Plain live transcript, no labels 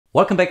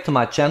Welcome back to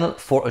my channel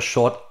for a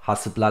short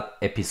Hasselblad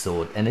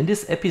episode. And in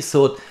this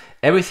episode,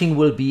 everything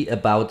will be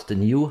about the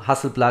new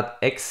Hasselblad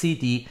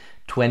XCD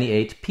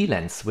 28p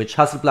lens, which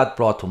Hasselblad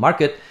brought to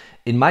market.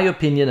 In my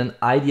opinion, an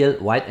ideal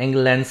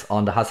wide-angle lens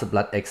on the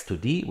Hasselblad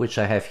X2D, which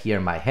I have here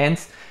in my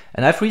hands.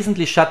 And I've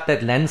recently shot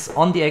that lens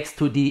on the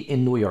X2D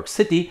in New York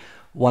City.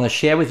 Want to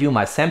share with you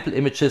my sample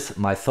images,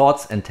 my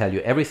thoughts, and tell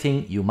you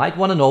everything you might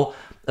want to know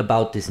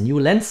about this new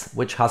lens,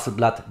 which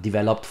Hasselblad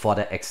developed for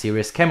the X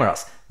series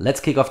cameras. Let's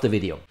kick off the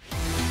video.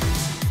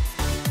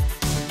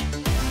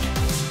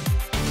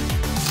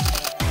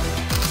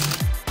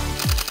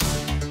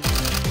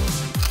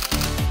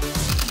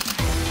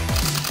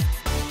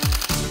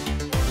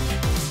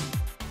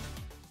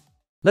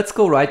 Let's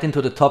go right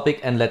into the topic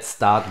and let's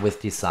start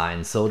with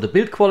design. So the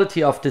build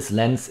quality of this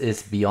lens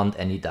is beyond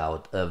any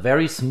doubt. A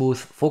very smooth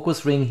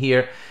focus ring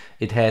here.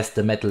 It has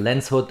the metal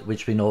lens hood,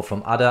 which we know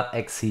from other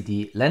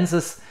XCD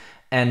lenses,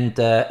 and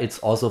it's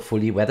also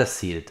fully weather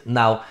sealed.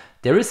 Now,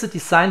 there is a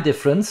design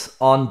difference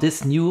on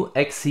this new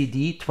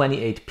XCD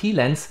 28p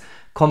lens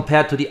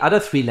compared to the other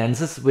three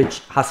lenses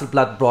which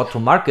Hasselblad brought to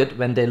market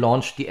when they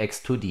launched the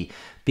X2D,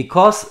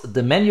 because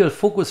the manual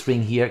focus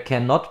ring here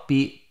cannot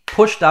be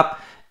pushed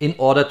up in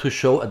order to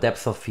show a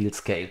depth of field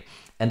scale.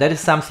 And that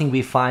is something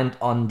we find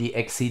on the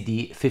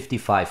XCD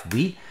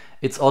 55V.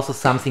 It's also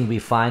something we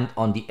find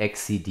on the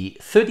XCD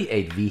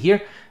 38V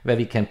here, where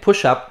we can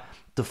push up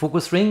the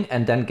focus ring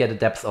and then get a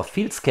depth of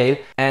field scale.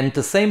 And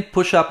the same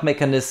push-up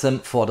mechanism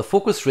for the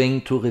focus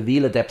ring to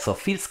reveal a depth of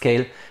field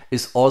scale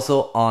is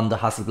also on the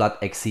Hasselblad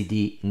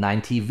XCD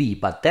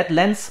 90V. But that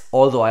lens,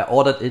 although I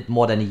ordered it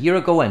more than a year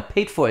ago and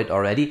paid for it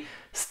already,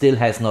 still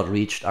has not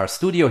reached our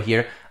studio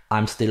here.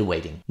 I'm still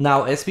waiting.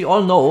 Now, as we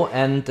all know,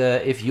 and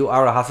if you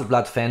are a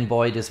Hasselblad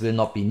fanboy, this will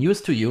not be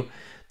news to you,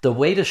 the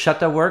way the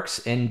shutter works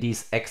in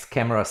these X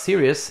camera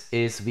series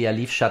is via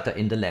leaf shutter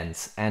in the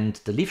lens. And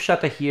the leaf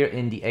shutter here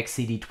in the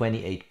XCD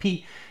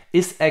 28p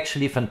is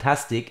actually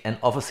fantastic and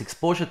offers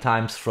exposure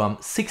times from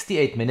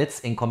 68 minutes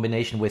in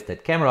combination with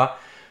that camera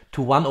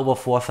to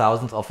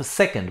 1/4000th of a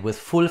second with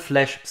full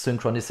flash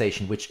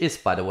synchronization, which is,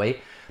 by the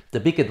way, the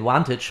big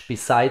advantage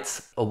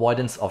besides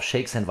avoidance of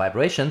shakes and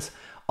vibrations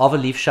of a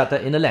leaf shutter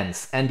in a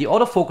lens. And the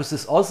autofocus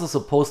is also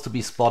supposed to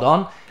be spot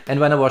on. And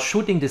when I was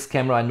shooting this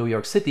camera in New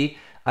York City,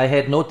 I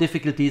had no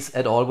difficulties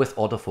at all with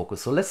autofocus.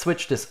 So let's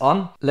switch this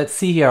on. Let's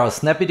see here how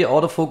snappy the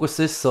autofocus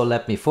is. So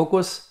let me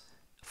focus.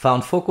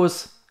 Found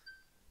focus.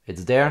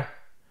 It's there.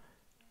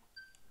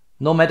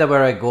 No matter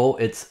where I go,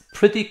 it's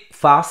pretty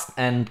fast,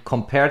 and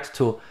compared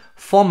to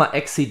former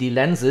XCD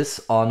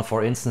lenses on,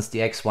 for instance, the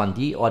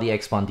X1D or the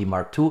X1D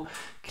Mark II,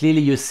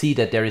 clearly you see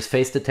that there is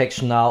face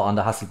detection now on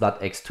the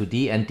Hasselblad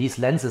X2D, and these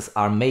lenses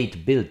are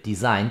made, built,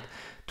 designed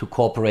to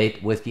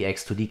cooperate with the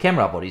X2D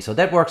camera body. So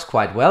that works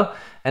quite well.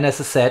 And as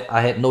I said,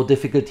 I had no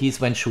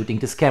difficulties when shooting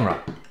this camera.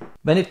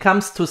 When it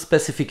comes to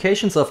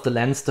specifications of the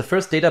lens, the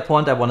first data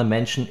point I want to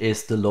mention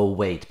is the low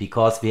weight,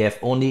 because we have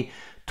only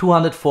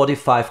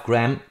 245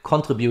 grams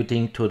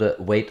contributing to the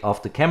weight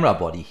of the camera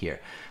body here.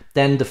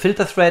 Then the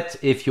filter thread,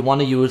 if you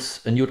want to use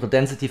a neutral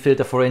density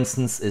filter, for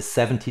instance, is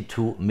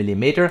 72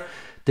 millimeter.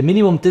 The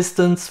minimum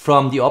distance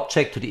from the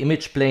object to the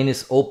image plane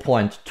is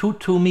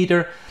 0.22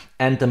 meter,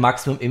 and the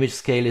maximum image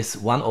scale is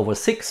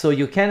 1/6. So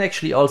you can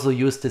actually also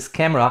use this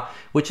camera,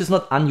 which is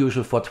not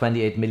unusual for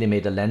 28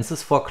 millimeter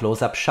lenses, for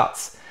close-up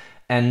shots.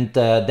 And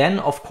then,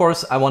 of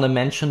course, I want to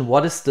mention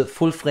what is the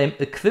full frame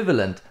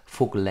equivalent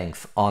focal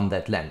length on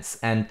that lens.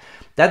 And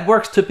that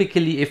works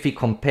typically if we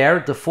compare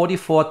the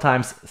 44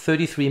 x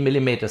 33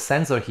 millimeter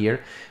sensor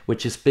here,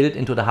 which is built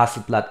into the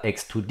Hasselblad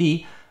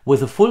X2D,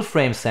 with a full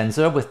frame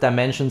sensor with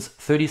dimensions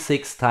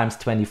 36 x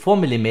 24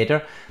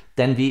 millimeter,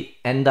 then we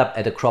end up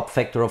at a crop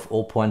factor of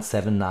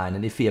 0.79.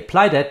 And if we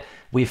apply that,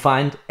 we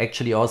find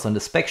actually also on the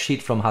spec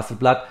sheet from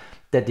Hasselblad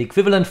that the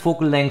equivalent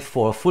focal length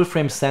for a full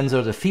frame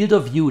sensor, the field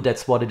of view,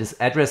 that's what it is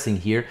addressing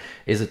here,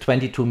 is a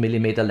 22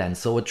 millimeter lens.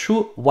 So a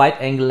true wide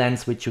angle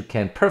lens which you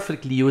can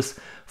perfectly use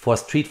for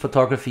street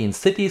photography in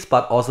cities,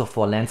 but also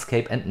for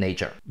landscape and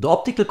nature. The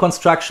optical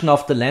construction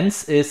of the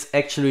lens is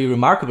actually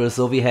remarkable.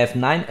 So we have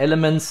 9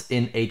 elements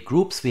in 8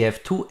 groups. We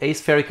have 2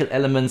 aspherical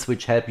elements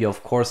which help you,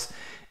 of course,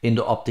 in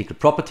the optical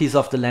properties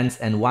of the lens,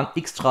 and 1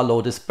 extra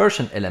low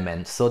dispersion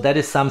element. So that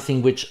is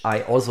something which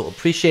I also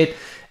appreciate.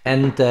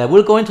 And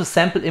we'll go into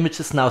sample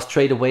images now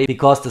straight away,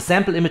 because the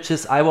sample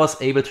images I was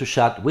able to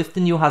shot with the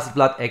new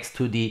Hasselblad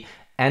X2D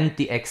and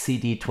the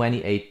XCD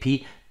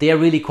 28p, they are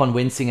really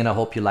convincing, and I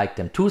hope you like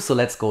them too. So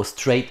let's go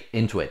straight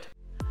into it.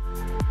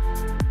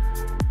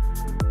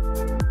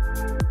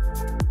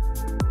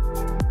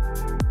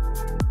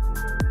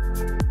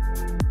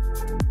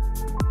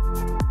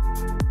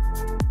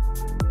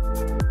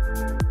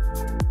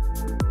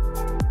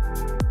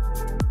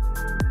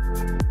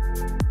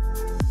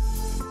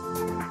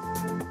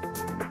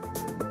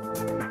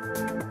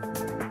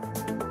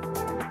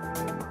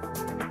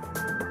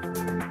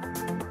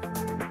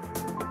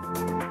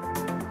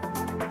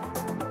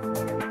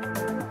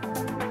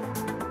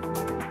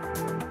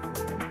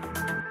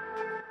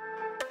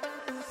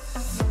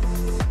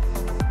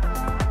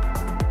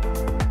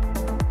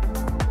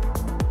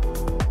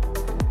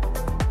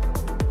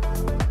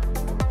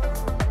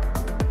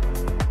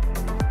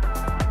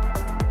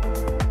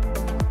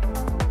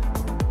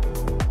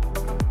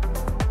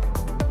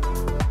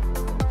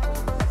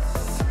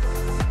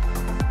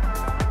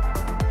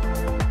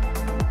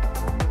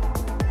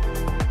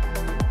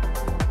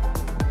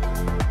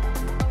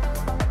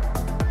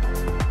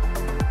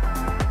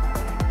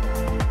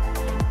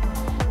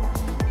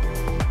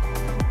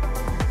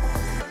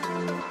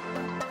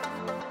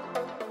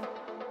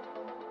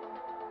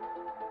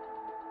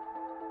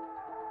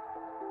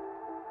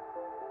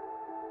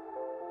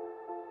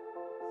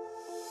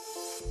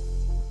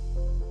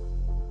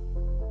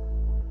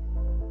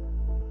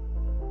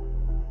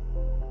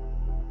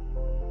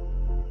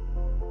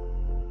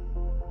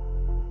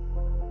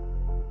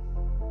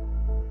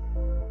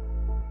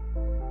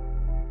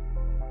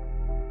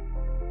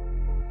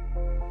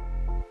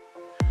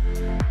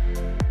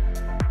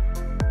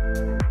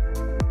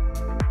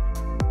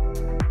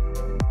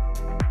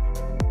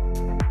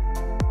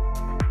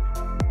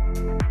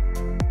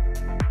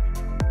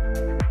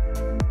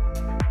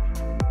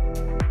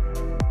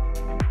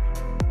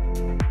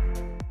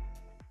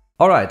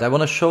 Alright, I want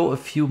to show a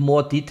few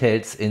more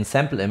details in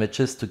sample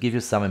images to give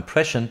you some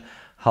impression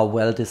how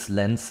well this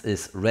lens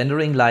is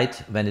rendering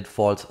light when it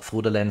falls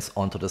through the lens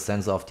onto the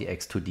sensor of the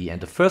X2D.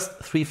 And the first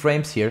 3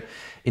 frames here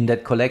in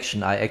that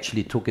collection I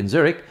actually took in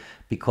Zurich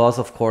because,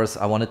 of course,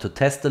 I wanted to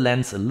test the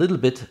lens a little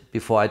bit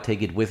before I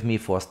take it with me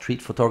for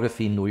street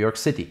photography in New York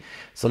City.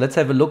 So let's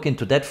have a look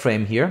into that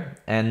frame here,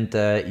 and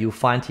you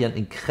find here an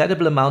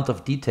incredible amount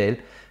of detail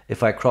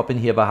if I crop in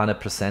here by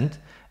 100%.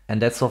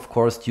 And that's of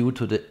course due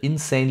to the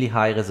insanely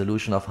high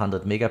resolution of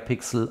 100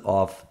 megapixel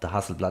of the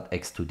Hasselblad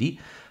X2D,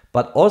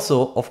 but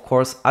also of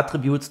course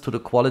attributes to the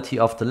quality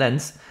of the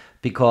lens,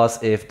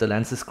 because if the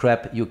lens is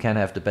crap, you can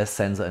have the best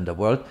sensor in the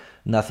world.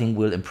 Nothing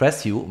will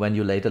impress you when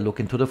you later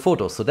look into the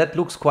photos. So that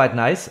looks quite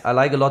nice. I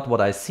like a lot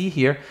what I see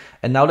here.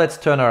 And now let's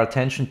turn our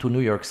attention to New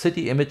York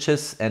City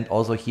images. And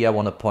also here I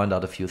want to point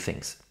out a few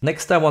things.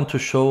 Next I want to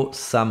show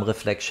some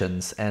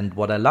reflections. And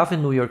what I love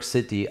in New York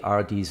City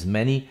are these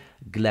many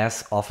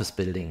glass office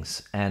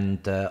buildings.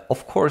 And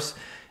of course,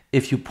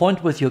 if you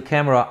point with your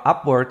camera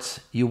upwards,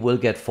 you will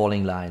get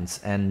falling lines.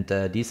 And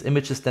these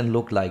images then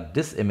look like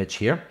this image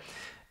here.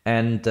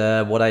 And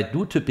what I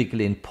do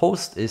typically in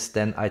post is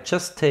then I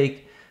just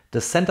take the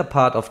center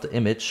part of the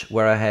image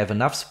where I have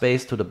enough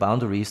space to the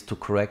boundaries to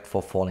correct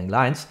for falling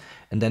lines.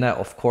 And then I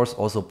of course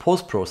also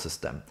post-process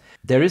them.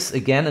 There is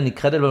again an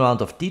incredible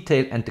amount of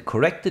detail, and the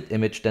corrected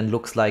image then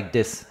looks like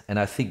this. And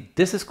I think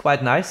this is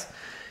quite nice.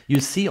 You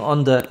see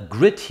on the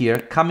grid here,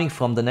 coming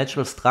from the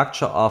natural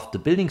structure of the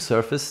building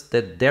surface,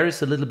 that there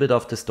is a little bit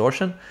of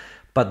distortion,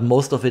 but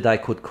most of it I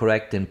could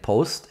correct in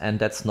post, and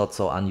that's not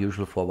so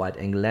unusual for wide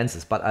angle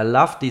lenses. But I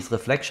love these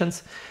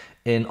reflections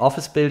in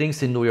office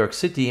buildings in New York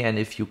City, and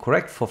if you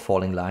correct for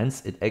falling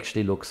lines, it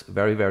actually looks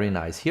very, very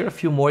nice. Here are a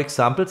few more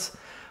examples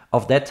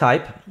of that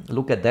type.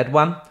 Look at that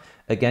one.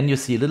 Again, you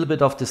see a little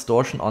bit of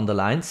distortion on the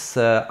lines.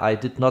 I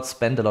did not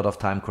spend a lot of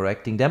time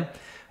correcting them,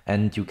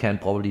 and you can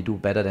probably do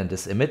better than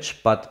this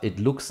image, but it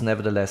looks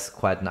nevertheless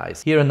quite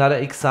nice. Here another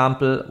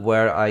example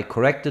where I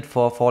corrected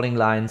for falling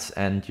lines,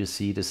 and you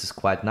see this is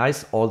quite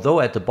nice. Although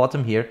at the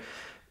bottom here,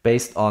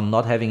 based on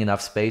not having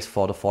enough space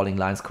for the falling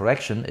lines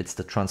correction, it's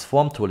the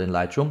transform tool in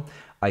Lightroom,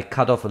 I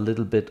cut off a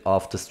little bit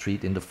of the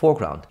street in the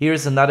foreground. Here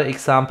is another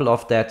example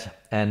of that,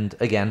 and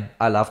again,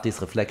 I love these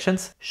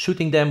reflections.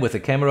 Shooting them with a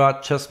camera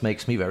just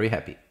makes me very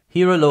happy.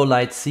 Here a low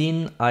light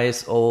scene,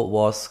 ISO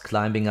was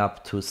climbing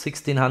up to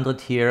 1600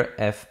 here,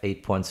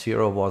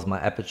 f8.0 was my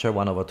aperture,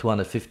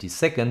 1/250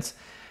 seconds,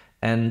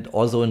 and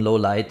also in low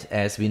light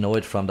as we know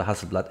it from the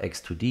Hasselblad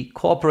X2D,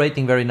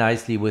 cooperating very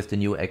nicely with the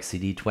new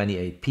XCD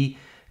 28p.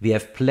 We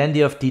have plenty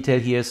of detail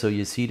here, so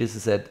you see this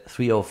is at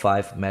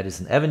 305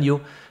 Madison Avenue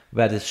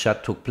where this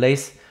shot took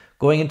place.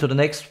 Going into the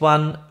next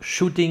one,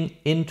 shooting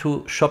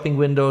into shopping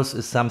windows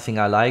is something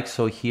I like,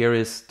 so here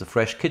is the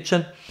fresh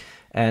kitchen.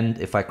 And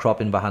if I crop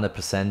in by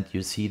 100%,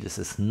 you see this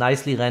is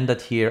nicely rendered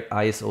here,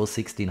 ISO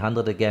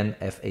 1600 again,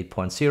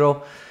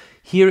 f8.0.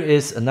 Here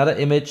is another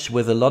image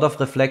with a lot of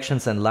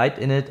reflections and light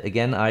in it,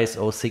 again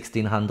ISO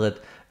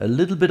 1600. A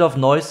little bit of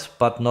noise,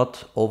 but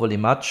not overly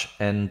much.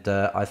 And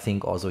I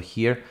think also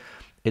here,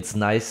 it's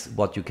nice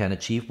what you can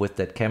achieve with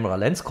that camera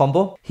lens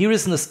combo. Here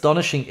is an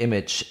astonishing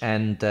image,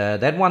 and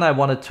that one I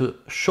wanted to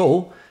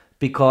show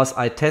because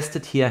I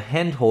tested here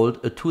handhold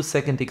a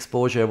 2-second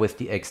exposure with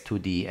the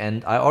X2D.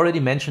 And I already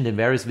mentioned in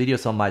various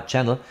videos on my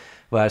channel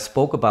where I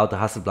spoke about the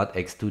Hasselblad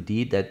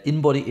X2D that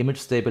in-body image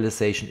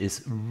stabilization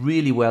is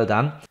really well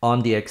done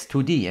on the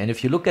X2D. And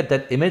if you look at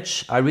that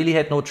image, I really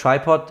had no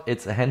tripod.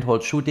 It's a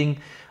handhold shooting,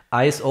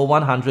 ISO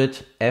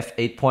 100,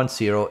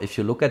 f8.0. If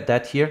you look at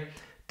that here,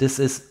 this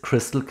is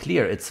crystal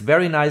clear. It's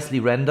very nicely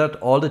rendered.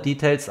 All the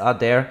details are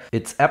there.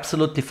 It's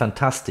absolutely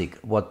fantastic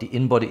what the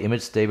in-body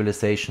image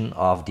stabilization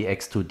of the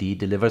X2D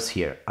delivers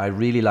here. I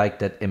really like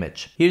that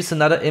image. Here's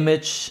another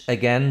image,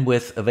 again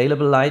with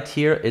available light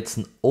here. It's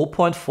an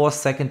 0.4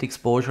 second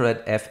exposure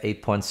at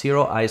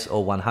f8.0,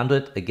 ISO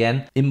 100.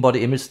 Again,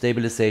 in-body image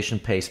stabilization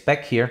pays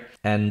back here.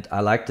 And I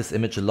like this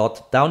image a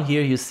lot. Down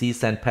here you see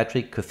St.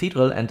 Patrick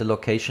Cathedral, and the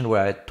location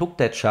where I took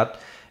that shot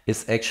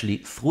is actually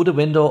through the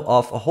window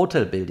of a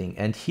hotel building.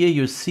 And here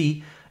you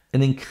see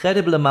an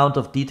incredible amount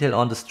of detail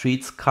on the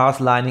streets,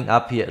 cars lining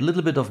up here, a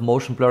little bit of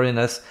motion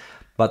blurriness,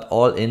 but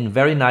all in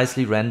very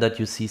nicely rendered.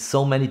 You see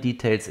so many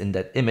details in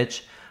that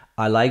image.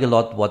 I like a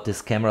lot what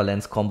this camera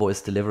lens combo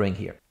is delivering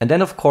here. And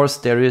then of course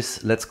there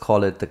is, let's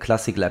call it the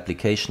classical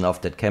application of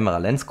that camera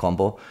lens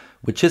combo,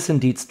 which is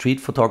indeed street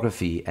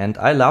photography. And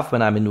I love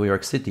when I'm in New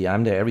York City.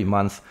 I'm there every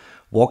month,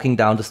 walking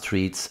down the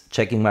streets,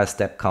 checking my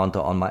step counter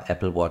on my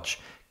Apple Watch,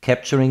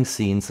 capturing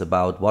scenes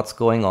about what's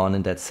going on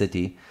in that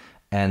city,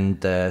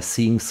 and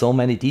seeing so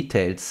many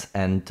details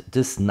and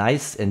this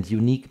nice and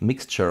unique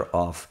mixture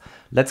of,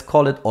 let's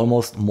call it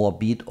almost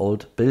morbid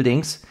old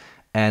buildings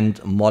and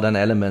modern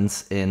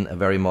elements in a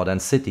very modern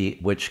city,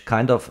 which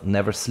kind of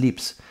never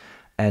sleeps.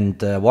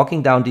 And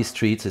walking down these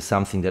streets is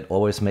something that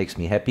always makes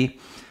me happy.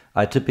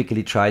 I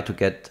typically try to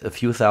get a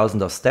few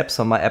thousand of steps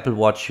on my Apple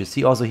Watch. You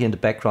see also here in the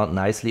background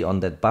nicely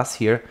on that bus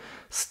here,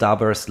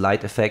 starburst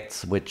light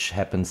effects, which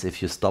happens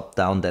if you stop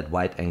down that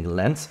wide angle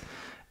lens.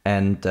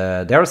 And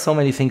there are so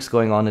many things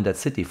going on in that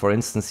city. For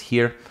instance,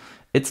 here,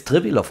 it's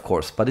trivial, of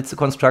course, but it's a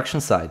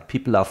construction site.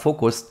 People are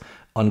focused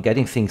on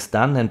getting things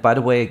done. And by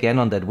the way, again,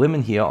 on that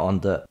women here on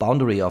the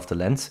boundary of the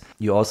lens,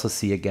 you also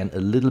see again a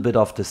little bit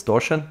of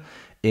distortion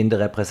in the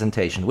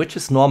representation, which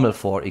is normal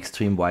for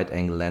extreme wide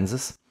angle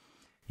lenses.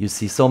 You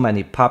see so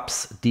many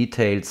pups,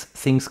 details,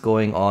 things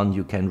going on.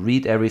 You can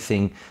read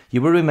everything.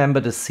 You will remember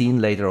the scene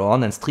later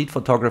on, and street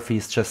photography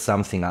is just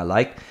something I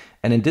like.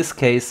 And in this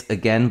case,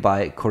 again,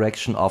 by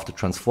correction of the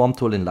transform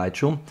tool in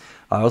Lightroom,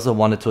 I also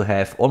wanted to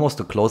have almost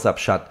a close-up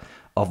shot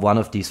of one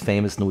of these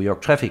famous New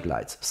York traffic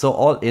lights. So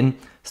all in,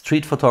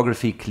 street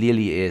photography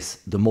clearly is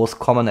the most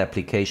common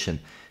application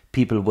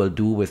people will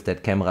do with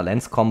that camera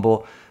lens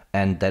combo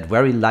and that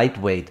very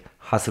lightweight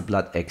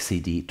Hasselblad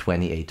XCD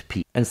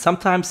 28p. And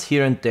sometimes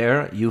here and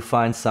there you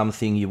find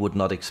something you would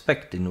not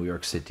expect in New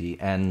York City.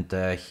 And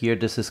here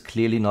this is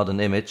clearly not an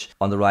image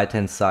on the right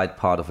hand side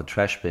part of a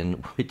trash bin,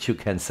 which you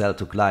can sell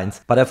to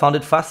clients. But I found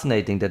it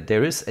fascinating that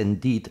there is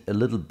indeed a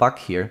little bug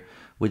here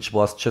which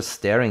was just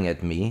staring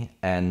at me,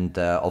 and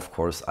of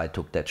course I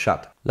took that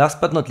shot.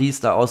 Last but not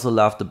least, I also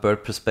love the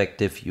bird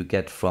perspective you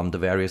get from the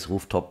various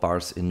rooftop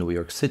bars in New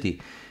York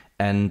City.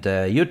 And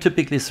you're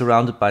typically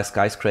surrounded by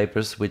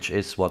skyscrapers, which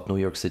is what New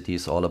York City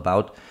is all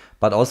about.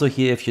 But also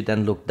here, if you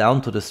then look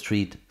down to the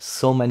street,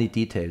 so many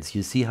details.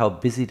 You see how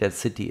busy that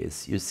city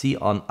is. You see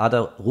on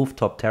other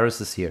rooftop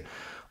terraces here,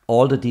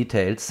 all the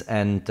details,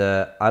 and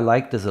I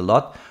like this a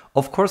lot.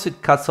 Of course,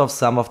 it cuts off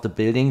some of the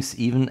buildings,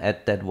 even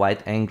at that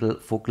wide angle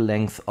focal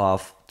length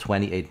of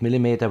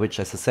 28mm, which,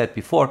 as I said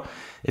before,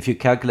 if you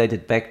calculate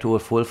it back to a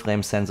full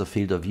frame sensor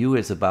field of view,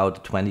 is about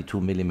a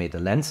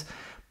 22mm lens.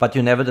 But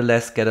you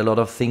nevertheless get a lot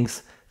of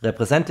things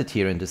represented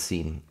here in the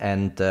scene.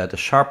 And the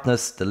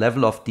sharpness, the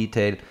level of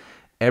detail,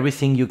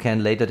 everything you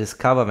can later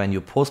discover when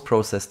you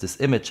post-process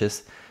these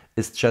images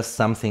is just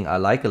something I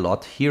like a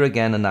lot. Here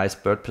again, a nice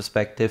bird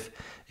perspective.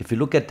 If you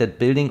look at that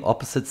building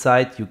opposite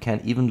side, you can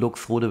even look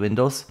through the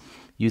windows.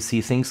 You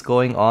see things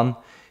going on.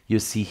 You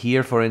see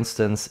here, for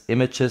instance,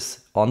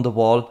 images on the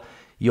wall.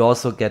 You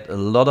also get a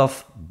lot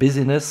of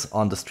busyness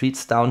on the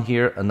streets down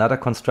here. Another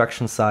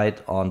construction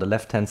site on the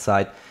left-hand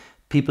side.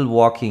 People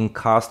walking,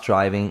 cars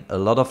driving, a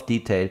lot of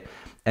detail.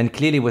 And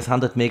clearly with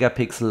 100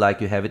 megapixel like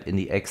you have it in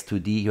the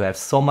X2D, you have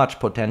so much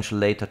potential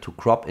later to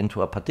crop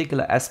into a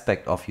particular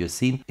aspect of your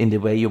scene in the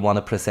way you want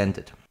to present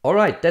it.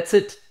 Alright, that's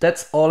it.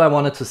 That's all I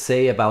wanted to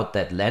say about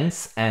that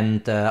lens.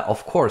 And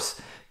of course,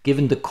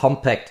 given the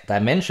compact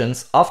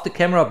dimensions of the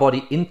camera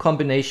body in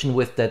combination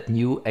with that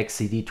new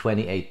XCD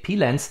 28p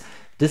lens,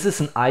 this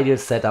is an ideal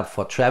setup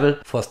for travel,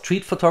 for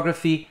street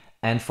photography,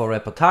 and for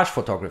reportage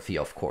photography,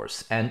 of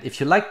course. And if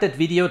you liked that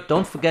video,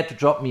 don't forget to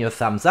drop me a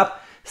thumbs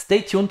up.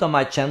 Stay tuned on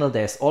my channel,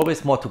 there's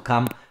always more to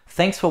come.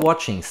 Thanks for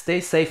watching, stay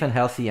safe and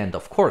healthy, and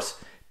of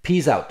course,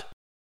 peace out.